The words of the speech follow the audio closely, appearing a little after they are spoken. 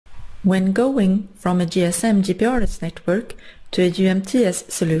When going from a GSM GPRS network to a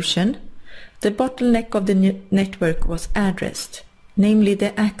UMTS solution, the bottleneck of the network was addressed, namely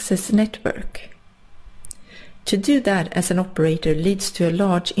the access network. To do that as an operator leads to a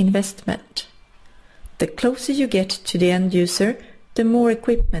large investment. The closer you get to the end user, the more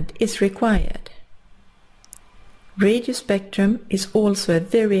equipment is required. Radio spectrum is also a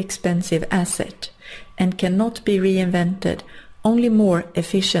very expensive asset and cannot be reinvented, only more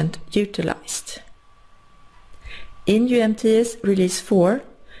efficient utilized. In UMTS Release 4,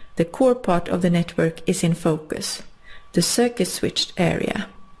 the core part of the network is in focus, the circuit switched area.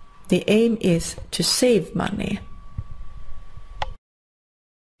 The aim is to save money.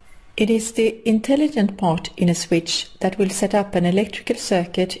 It is the intelligent part in a switch that will set up an electrical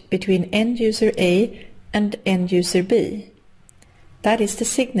circuit between end user A and end user B. That is the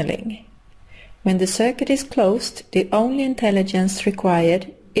signaling. When the circuit is closed, the only intelligence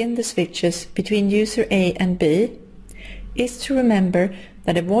required in the switches between user A and B is to remember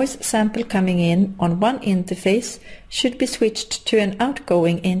that a voice sample coming in on one interface should be switched to an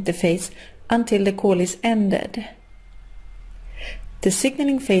outgoing interface until the call is ended. The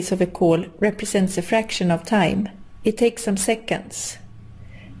signaling phase of a call represents a fraction of time. It takes some seconds.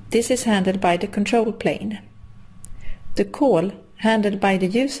 This is handled by the control plane. The call, handled by the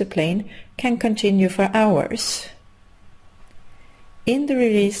user plane, can continue for hours. In the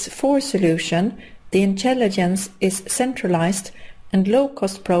Release 4 solution, the intelligence is centralized and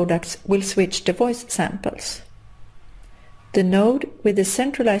low-cost products will switch the voice samples. The node with the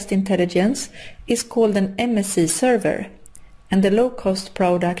centralized intelligence is called an MSC server, and the low-cost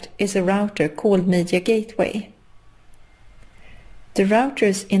product is a router called Media Gateway. The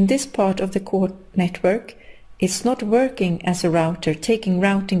routers in this part of the core network is not working as a router taking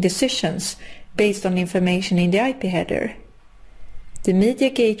routing decisions based on information in the IP header. The Media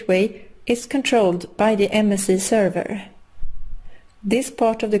Gateway is controlled by the MSC server. This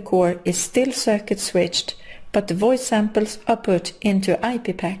part of the core is still circuit switched, but the voice samples are put into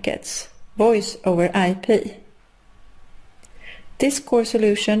IP packets, voice over IP. This core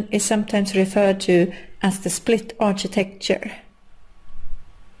solution is sometimes referred to as the split architecture.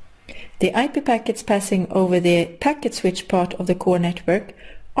 The IP packets passing over the packet switch part of the core network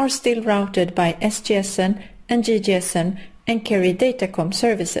are still routed by SGSN and GGSN and carry datacom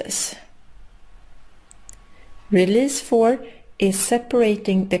services. Release 4 is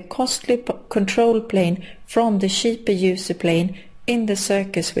separating the costly control plane from the cheaper user plane in the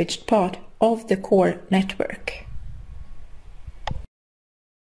circuit switched part of the core network.